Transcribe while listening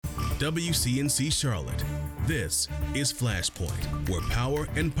WCNC Charlotte. This is Flashpoint, where power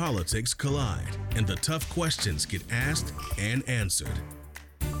and politics collide and the tough questions get asked and answered.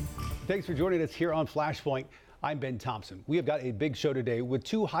 Thanks for joining us here on Flashpoint. I'm Ben Thompson. We have got a big show today with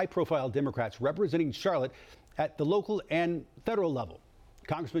two high-profile Democrats representing Charlotte at the local and federal level.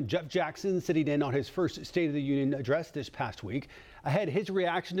 Congressman Jeff Jackson sitting in on his first State of the Union address this past week. Ahead, his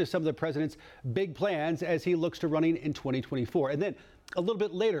reaction to some of the president's big plans as he looks to running in 2024. And then a little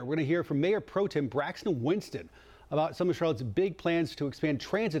bit later, we're going to hear from Mayor Pro Tem Braxton Winston about some of Charlotte's big plans to expand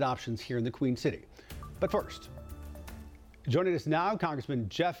transit options here in the Queen City. But first, joining us now, Congressman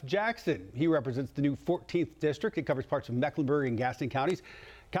Jeff Jackson. He represents the new 14th District. It covers parts of Mecklenburg and Gaston counties.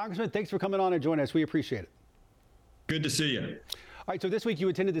 Congressman, thanks for coming on and joining us. We appreciate it. Good to see you. All right, so this week you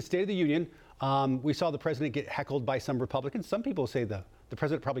attended the State of the Union. We saw the president get heckled by some Republicans. Some people say the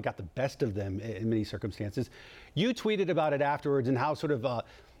president probably got the best of them in many circumstances. You tweeted about it afterwards and how sort of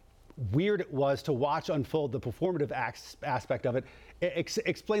weird it was to watch unfold the performative aspect of it.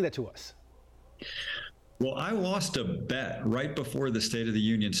 Explain that to us. Well, I lost a bet right before the State of the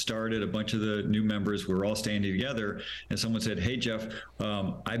Union started. A bunch of the new members were all standing together, and someone said, "Hey, Jeff,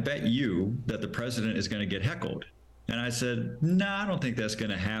 I bet you that the president is going to get heckled." And I said, "Nah, I don't think that's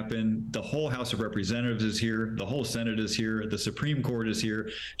going to happen. The whole House of Representatives is here. The whole Senate is here. The Supreme Court is here.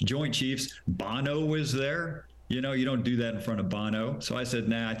 Joint Chiefs. Bono was there. You know, you don't do that in front of Bono." So I said,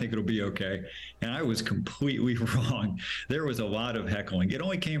 "Nah, I think it'll be okay." And I was completely wrong. There was a lot of heckling. It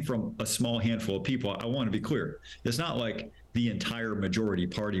only came from a small handful of people. I want to be clear. It's not like the entire majority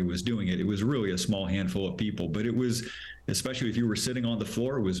party was doing it. It was really a small handful of people. But it was, especially if you were sitting on the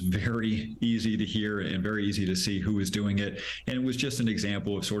floor, it was very easy to hear and very easy to see who was doing it. And it was just an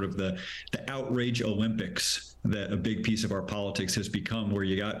example of sort of the outrage Olympics that a big piece of our politics has become, where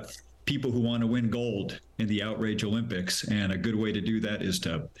you got people who want to win gold in the outrage Olympics. And a good way to do that is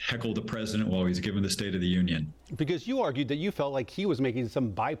to heckle the president while he's giving the State of the Union. Because you argued that you felt like he was making some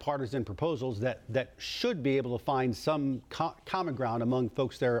bipartisan proposals that should be able to find some common ground among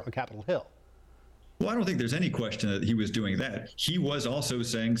folks there on Capitol Hill. Well, I don't think there's any question that he was doing that. He was also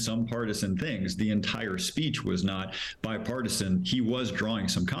saying some partisan things. The entire speech was not bipartisan. He was drawing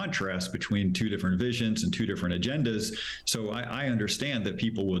some contrast between two different visions and two different agendas. So I understand that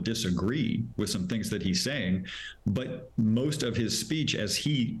people will disagree with some things that he's saying, but most of his speech, as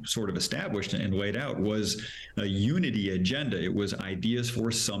he sort of established and laid out, was a unity agenda. It was ideas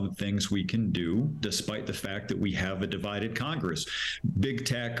for some things we can do, despite the fact that we have a divided Congress. Big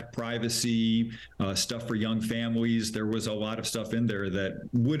tech, privacy, stuff for young families. There was a lot of stuff in there that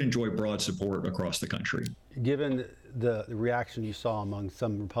would enjoy broad support across the country. Given the reaction you saw among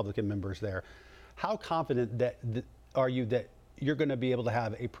some Republican members there, how confident are you that you're going to be able to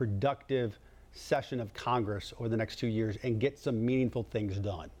have a productive session of Congress over the next 2 years and get some meaningful things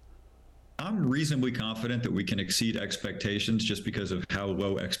done? I'm reasonably confident that we can exceed expectations just because of how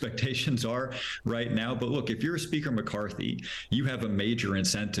low expectations are right now. But look, if you're Speaker McCarthy, you have a major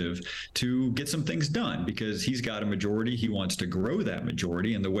incentive to get some things done because he's got a majority. He wants to grow that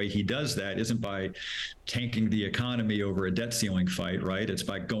majority. And the way he does that isn't by tanking the economy over a debt ceiling fight, right? It's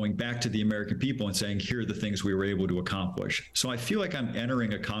by going back to the American people and saying, here are the things we were able to accomplish. So I feel like I'm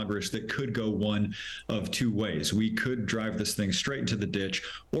entering a Congress that could go one of two ways. We could drive this thing straight into the ditch,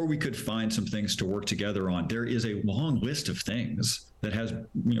 or we could find some things to work together on. There is a long list of things that has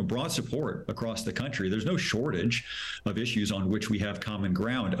broad support across the country. There's no shortage of issues on which we have common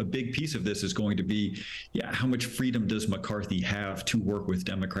ground. A big piece of this is going to be, how much freedom does McCarthy have to work with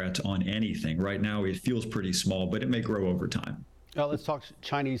Democrats on anything? Right now, it feels pretty small, but it may grow over time. Let's talk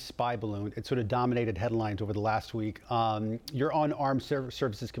Chinese spy balloon. It sort of dominated headlines over the last week. You're on Armed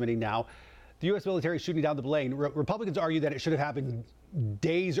Services Committee now. The U.S. military is shooting down the plane. Republicans argue that it should have happened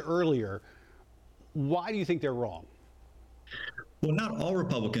days earlier. Why do you think they're wrong? Well, not all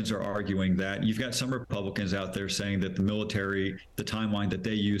Republicans are arguing that. You've got some Republicans out there saying that the military, the timeline that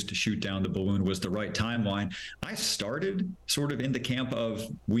they used to shoot down the balloon was the right timeline. I started sort of in the camp of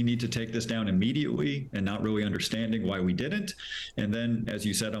we need to take this down immediately and not really understanding why we didn't. And then, as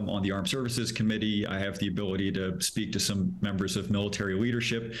you said, I'm on the Armed Services Committee. I have the ability to speak to some members of military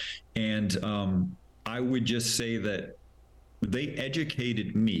leadership. And I would just say that they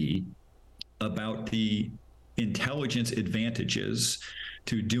educated me about the intelligence advantages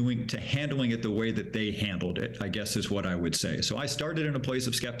to handling it the way that they handled it, I guess is what I would say. So I started in a place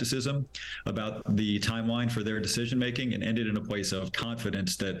of skepticism about the timeline for their decision making and ended in a place of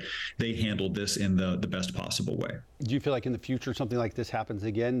confidence that they handled this in the best possible way. Do you feel like in the future something like this happens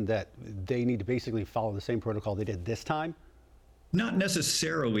again, that they need to basically follow the same protocol they did this time? Not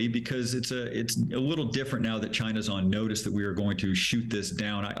necessarily, because it's a little different now that China's on notice that we are going to shoot this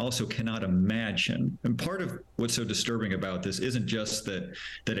down. I also cannot imagine, and part of what's so disturbing about this isn't just that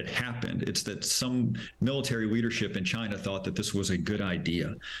it happened, it's that some military leadership in China thought that this was a good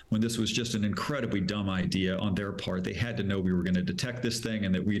idea, when this was just an incredibly dumb idea on their part. They had to know we were going to detect this thing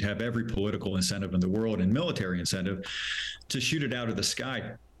and that we'd have every political incentive in the world and military incentive to shoot it out of the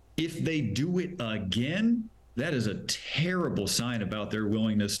sky. If they do it again, that is a terrible sign about their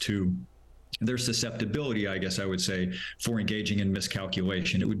willingness to, their susceptibility, I guess I would say, for engaging in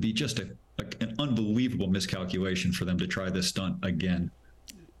miscalculation. It would be just an unbelievable miscalculation for them to try this stunt again.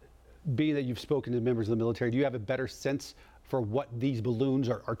 Being that you've spoken to members of the military, do you have a better sense for what these balloons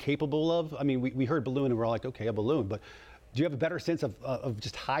are capable of? I mean, we heard balloon and we're all like, okay, a balloon, but do you have a better sense of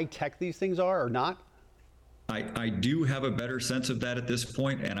just high tech these things are or not? I do have a better sense of that at this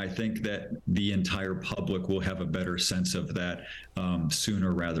point, and I think that the entire public will have a better sense of that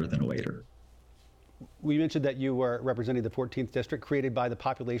sooner rather than later. We mentioned that you were representing the 14th District, created by the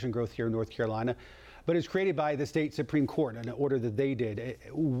population growth here in North Carolina, but it's created by the state Supreme Court, an order that they did.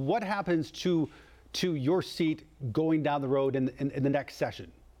 What happens to your seat going down the road in the next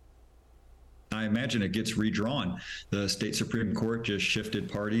session? I imagine it gets redrawn. The state Supreme Court just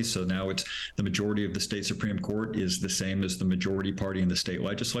shifted parties, so now it's the majority of the state Supreme Court is the same as the majority party in the state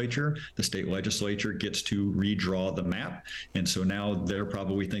legislature. The state legislature gets to redraw the map, and so now they're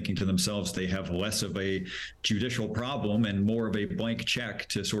probably thinking to themselves they have less of a judicial problem and more of a blank check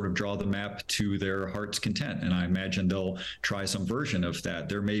to sort of draw the map to their heart's content. And I imagine they'll try some version of that.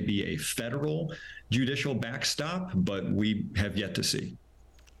 There may be a federal judicial backstop, but we have yet to see.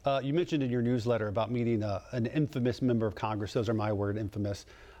 You mentioned in your newsletter about meeting an infamous member of Congress. Those are my word, infamous.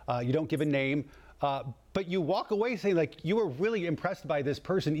 You don't give a name, but you walk away saying like you were really impressed by this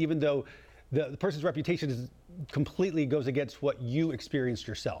person, even though the person's reputation completely goes against what you experienced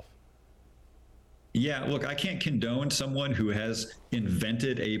yourself. Yeah, look, I can't condone someone who has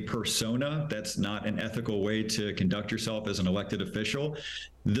invented a persona. That's not an ethical way to conduct yourself as an elected official.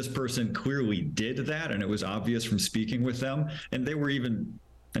 This person clearly did that, and it was obvious from speaking with them. And they were even,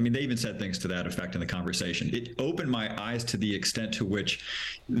 they even said things to that effect in the conversation. It opened my eyes to the extent to which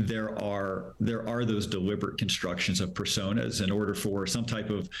there are those deliberate constructions of personas in order for some type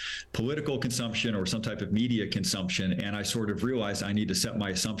of political consumption or some type of media consumption. And I sort of realized I need to set my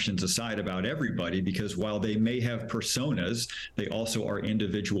assumptions aside about everybody, because while they may have personas, they also are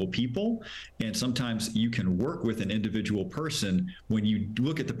individual people. And sometimes you can work with an individual person when you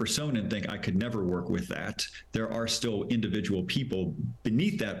look at the persona and think, I could never work with that. There are still individual people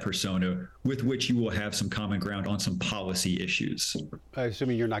beneath that persona with which you will have some common ground on some policy issues.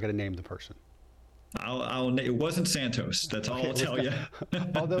 Assuming you're not going to name the person. It wasn't Santos. That's all I'll tell you.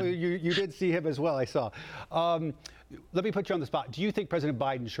 Although you did see him as well, I saw. Let me put you on the spot. Do you think President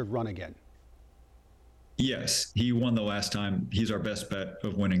Biden should run again? Yes, he won the last time. He's our best bet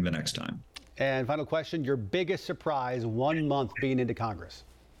of winning the next time. And final question, your biggest surprise 1 month being into Congress?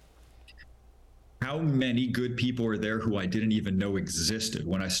 How many good people are there who I didn't even know existed?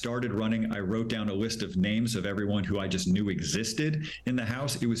 When I started running, I wrote down a list of names of everyone who I just knew existed in the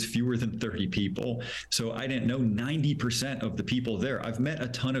House. It was fewer than 30 people. So I didn't know 90% of the people there. I've met a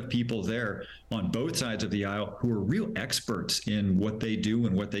ton of people there on both sides of the aisle who are real experts in what they do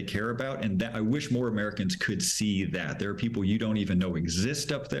and what they care about. And that I wish more Americans could see that. There are people you don't even know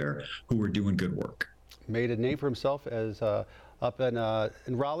exist up there who are doing good work. Made a name for himself as up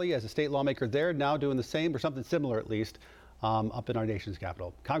in Raleigh as a state lawmaker there, now doing the same or something similar at least up in our nation's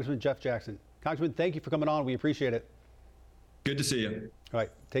capital. Congressman Jeff Jackson. Congressman, thank you for coming on. We appreciate it. Good to see you. All right,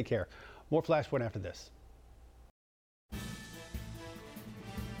 take care. More Flashpoint after this.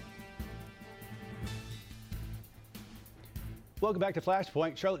 Welcome back to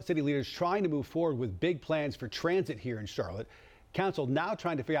Flashpoint. Charlotte City leaders trying to move forward with big plans for transit here in Charlotte. Council now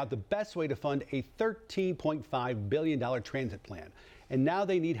trying to figure out the best way to fund a $13.5 billion transit plan. And now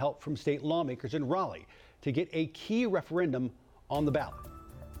they need help from state lawmakers in Raleigh to get a key referendum on the ballot.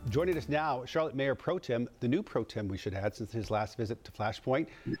 Joining us now, Charlotte Mayor Pro Tem, the new Pro Tem we should add since his last visit to Flashpoint,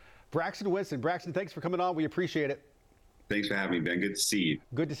 Braxton Winston. Braxton, thanks for coming on. We appreciate it. Thanks for having me, Ben. Good to see you.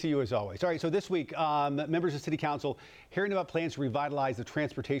 Good to see you as always. All right, so this week, members of City Council hearing about plans to revitalize the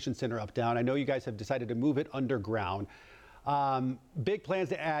Transportation Center uptown. I know you guys have decided to move it underground. Big plans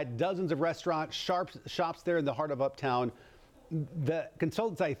to add dozens of restaurants, shops there in the heart of uptown. The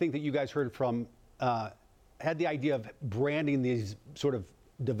consultants I think that you guys heard from had the idea of branding these sort of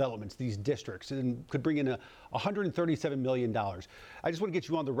developments, these districts, and could bring in $137 million. I just want to get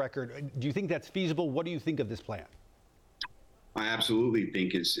you on the record. Do you think that's feasible? What do you think of this plan? I absolutely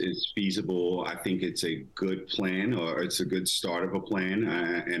think it's feasible. I think it's a good plan, or it's a good start of a plan,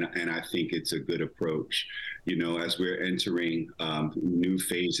 and I think it's a good approach. You know, as we're entering new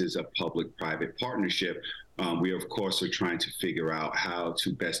phases of public-private partnership, we, of course, are trying to figure out how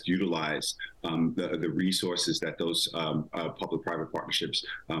to best utilize the resources that those public-private partnerships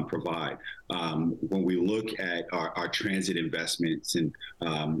provide. When we look at our transit investments, and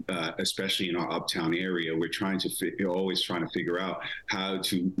especially in our uptown area, we're always trying to figure out how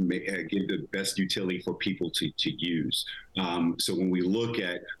to give the best utility for people to use. So when we look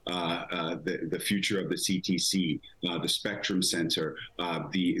at the future of the CTC, the Spectrum Center,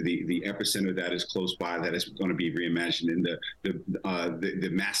 the epicenter that is close by, that is going to be reimagined, and the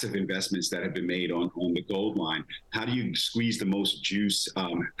massive investments that have been made on the Gold Line, how do you squeeze the most juice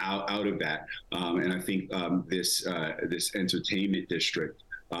out of that? And I think this entertainment district,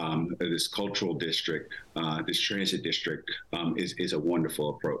 this cultural district, this transit district is a wonderful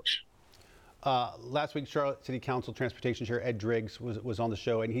approach. Last week, Charlotte City Council Transportation Chair Ed Driggs was on the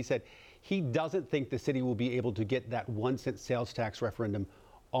show, and he said he doesn't think the city will be able to get that 1-cent sales tax referendum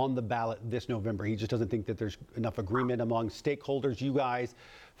on the ballot this November. He just doesn't think that there's enough agreement among stakeholders, you guys,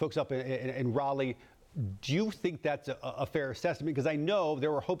 folks up in Raleigh. Do you think that's a fair assessment? Because I know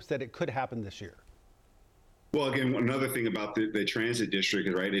there were hopes that it could happen this year. Well, again, another thing about the transit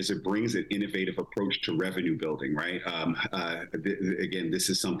district, right, is it brings an innovative approach to revenue building, right? Again, this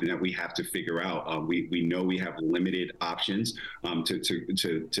is something that we have to figure out. We know we have limited options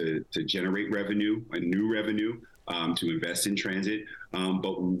to generate revenue, a new revenue, to invest in transit.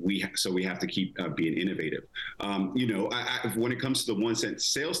 But we have to keep being innovative. You know, when it comes to the 1-cent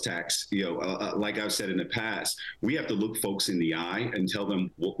sales tax, you know, like I've said in the past, we have to look folks in the eye and tell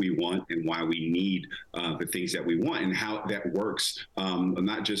them what we want and why we need the things that we want, and how that works,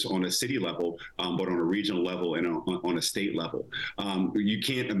 not just on a city level, but on a regional level and on a state level. You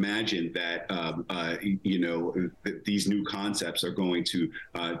can't imagine that, you know, these new concepts are going to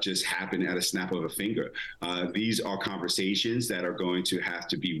just happen at a snap of a finger. These are conversations that are going to have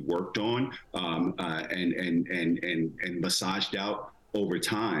to be worked on and massaged out over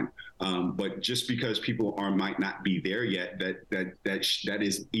time. But just because people might not be there yet, that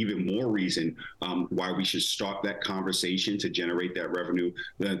is even more reason why we should start that conversation to generate that revenue,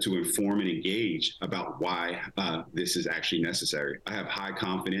 to inform and engage about why this is actually necessary. I have high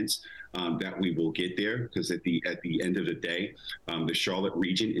confidence that we will get there, because at the end of the day, the Charlotte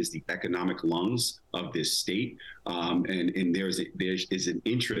region is the economic lungs of this state, and there is an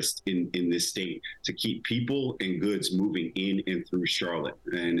interest in this state to keep people and goods moving in and through Charlotte.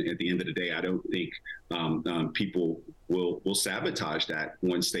 And at the end of the day, I don't think people will sabotage that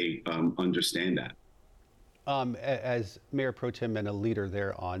once they understand that. As Mayor Pro Tem and a leader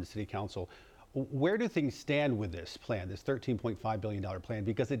there on City Council, where do things stand with this plan, this $13.5 billion plan?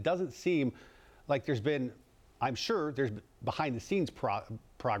 Because it doesn't seem like there's been, I'm sure there's behind the scenes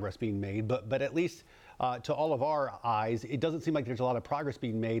progress being made, but at least to all of our eyes, it doesn't seem like there's a lot of progress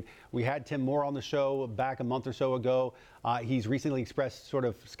being made. We had Tim Moore on the show back a month or so ago. He's recently expressed sort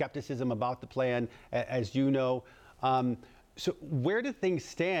of skepticism about the plan, as you know. So where do things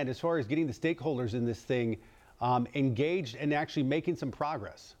stand as far as getting the stakeholders in this thing engaged and actually making some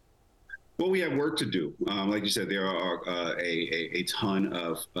progress? Well, we have work to do. Like you said, there are a ton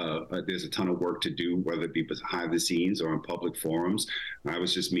of there's a ton of work to do, whether it be behind the scenes or in public forums. I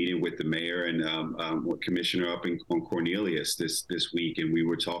was just meeting with the mayor and commissioner up on Cornelius this week, and we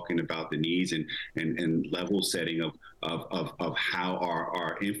were talking about the needs and level setting of how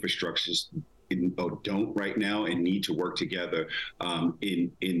our infrastructures don't right now and need to work together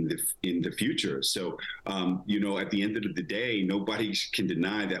in the future. So, you know, at the end of the day, nobody can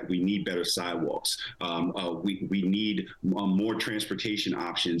deny that we need better sidewalks. We need more transportation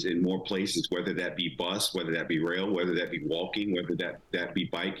options in more places, whether that be bus, whether that be rail, whether that be walking, whether that be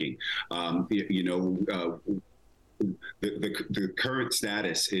biking. You know, the current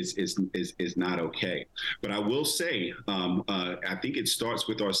status is not okay. But I will say, I think it starts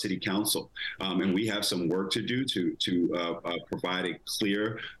with our city council, and we have some work to do to provide a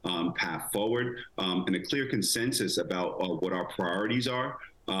clear path forward and a clear consensus about what our priorities are.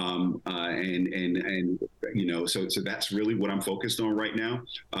 And you know, so that's really what I'm focused on right now,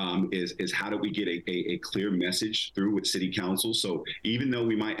 is how do we get a clear message through with city council. So even though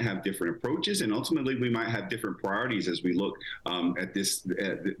we might have different approaches and ultimately we might have different priorities as we look at this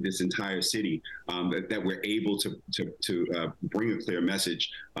entire city, that we're able to bring a clear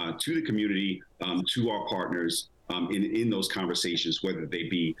message to the community, to our partners, in those conversations, whether they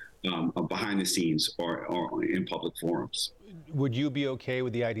be behind the scenes or in public forums. Would you be okay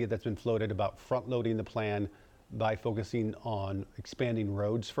with the idea that's been floated about front-loading the plan by focusing on expanding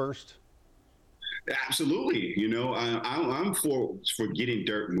roads first? Absolutely. I'm for getting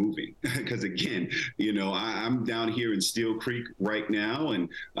dirt moving because, again, I'm down here in Steel Creek right now. And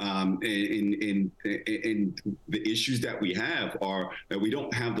the issues that we have are that we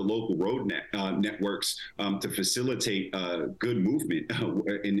don't have the local road networks to facilitate good movement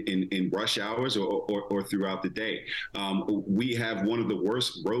in rush hours or throughout the day. We have one of the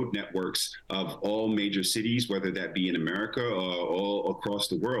worst road networks of all major cities, whether that be in America or all across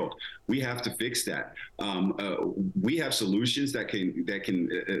the world. We have to fix that. We have solutions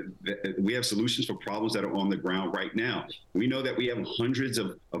we have solutions for problems that are on the ground right now. We know that we have hundreds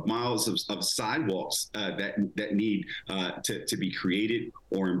of miles of sidewalks that need to be created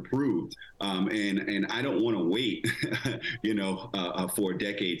or improved. And I don't want to wait, for a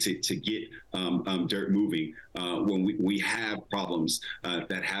decade to get dirt moving when we have problems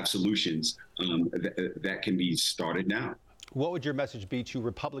that have solutions that can be started now. What would your message be to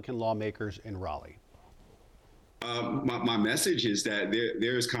Republican lawmakers in Raleigh? My message is that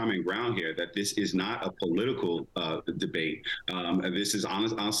there is common ground here, that this is not a political debate. This is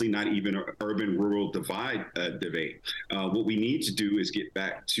honestly not even an urban-rural divide debate. What we need to do is get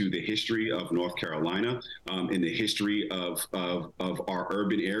back to the history of North Carolina and the history of our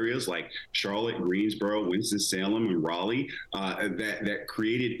urban areas like Charlotte, Greensboro, Winston-Salem, and Raleigh that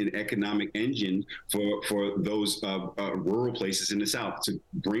created an economic engine for those rural places in the South to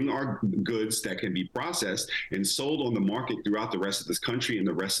bring our goods that can be processed and sold on the market throughout the rest of this country and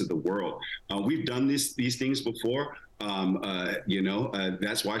the rest of the world. We've done these things before.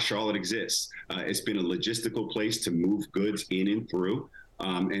 That's why Charlotte exists. It's been a logistical place to move goods in and through.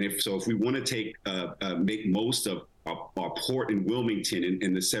 And if we want to make most of our port in Wilmington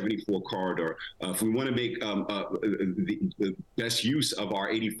in the 74 corridor, if we want to make the best use of our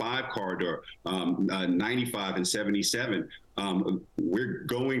 85 corridor, 95 and 77, we're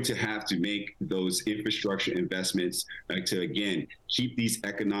going to have to make those infrastructure investments to, again, keep these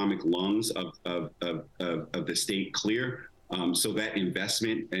economic lungs of the state clear, so that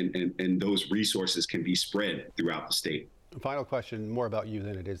investment and those resources can be spread throughout the state. Final question, more about you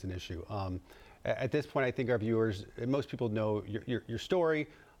than it is an issue. At this point, I think our viewers, most people know your story.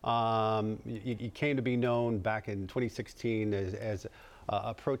 You came to be known back in 2016 as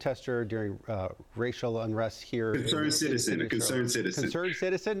a protester during racial unrest here. Concerned citizen. Concerned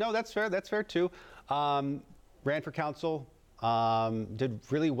citizen. No, that's fair. That's fair too. Ran for council, did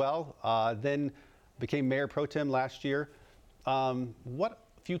really well. Then became mayor pro tem last year. What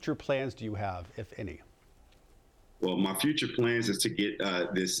future plans do you have, if any? Well, my future plans is to get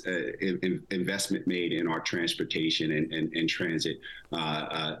this investment made in our transportation and transit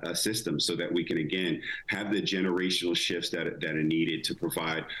system, so that we can, again, have the generational shifts that are needed to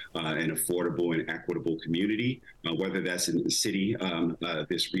provide an affordable and equitable community, whether that's in the city,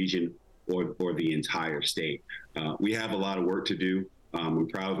 this region, or the entire state. We have a lot of work to do. We're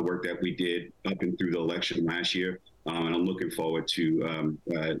proud of the work that we did up and through the election last year. And I'm looking forward to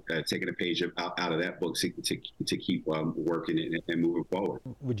taking a page out of that book to keep working and moving forward.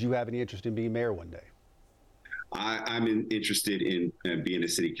 Would you have any interest in being mayor one day? I'm interested in being a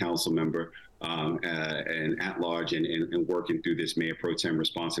city council member and at large and working through this mayor pro tem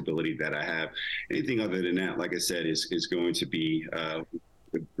responsibility that I have. Anything other than that, like I said, is going to be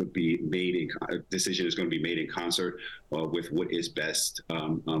decision is going to be made in concert with what is best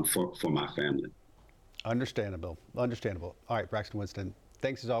for my family. Understandable. All right, Braxton Winston,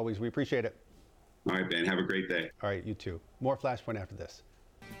 thanks as always. We appreciate it. All right, Ben, have a great day. All right, you too. More Flashpoint after this.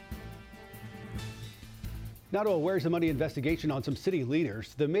 Now to a Where's the Money investigation on some city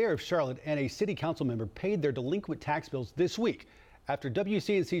leaders. The mayor of Charlotte and a city council member paid their delinquent tax bills this week after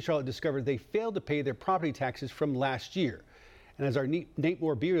WCNC Charlotte discovered they failed to pay their property taxes from last year. And as our Nate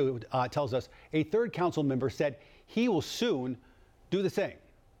Morbiru tells us, a third council member said he will soon do the same.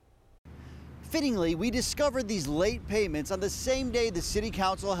 Fittingly, we discovered these late payments on the same day the City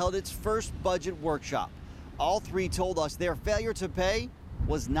Council held its first budget workshop. All three told us their failure to pay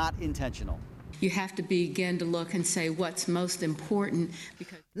was not intentional. You have to begin to look and say what's most important.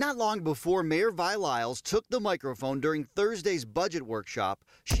 Because not long before Mayor Vi Lyles took the microphone during Thursday's budget workshop,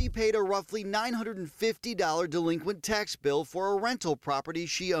 she paid a roughly $950 delinquent tax bill for a rental property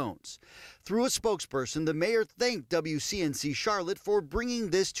she owns. Through a spokesperson, the mayor thanked WCNC Charlotte for bringing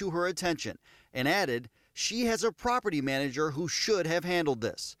this to her attention and added she has a property manager who should have handled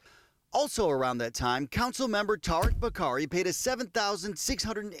this. Also around that time, Councilmember Tariq Bakari paid a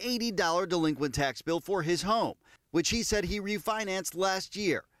 $7,680 delinquent tax bill for his home, which he said he refinanced last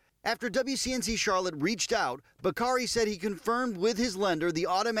year. After WCNC Charlotte reached out, Bakari said he confirmed with his lender the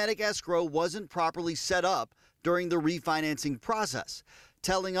automatic escrow wasn't properly set up during the refinancing process,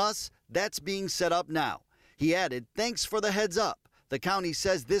 telling us that's being set up now. He added, "Thanks for the heads up. The county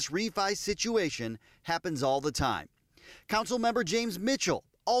says this refi situation happens all the time." Councilmember James Mitchell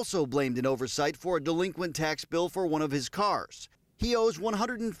also blamed an oversight for a delinquent tax bill for one of his cars. He owes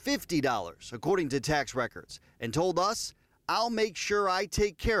 $150, according to tax records, and told us, "I'll make sure I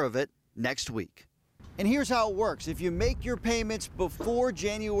take care of it next week." And here's how it works. If you make your payments before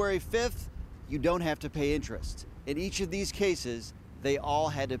January 5th, you don't have to pay interest. In each of these cases, they all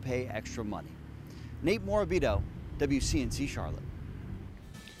had to pay extra money. Nate Morabito, WCNC Charlotte.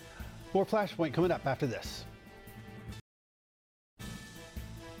 More Flashpoint coming up after this.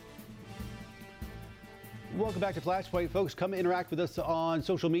 Welcome back to Flashpoint, folks. Come interact with us on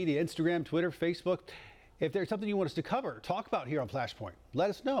social media, Instagram, Twitter, Facebook. If there's something you want us to cover, talk about here on Flashpoint, let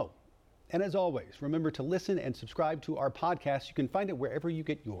us know. And as always, remember to listen and subscribe to our podcast. You can find it wherever you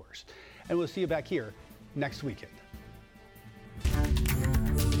get yours. And we'll see you back here next weekend.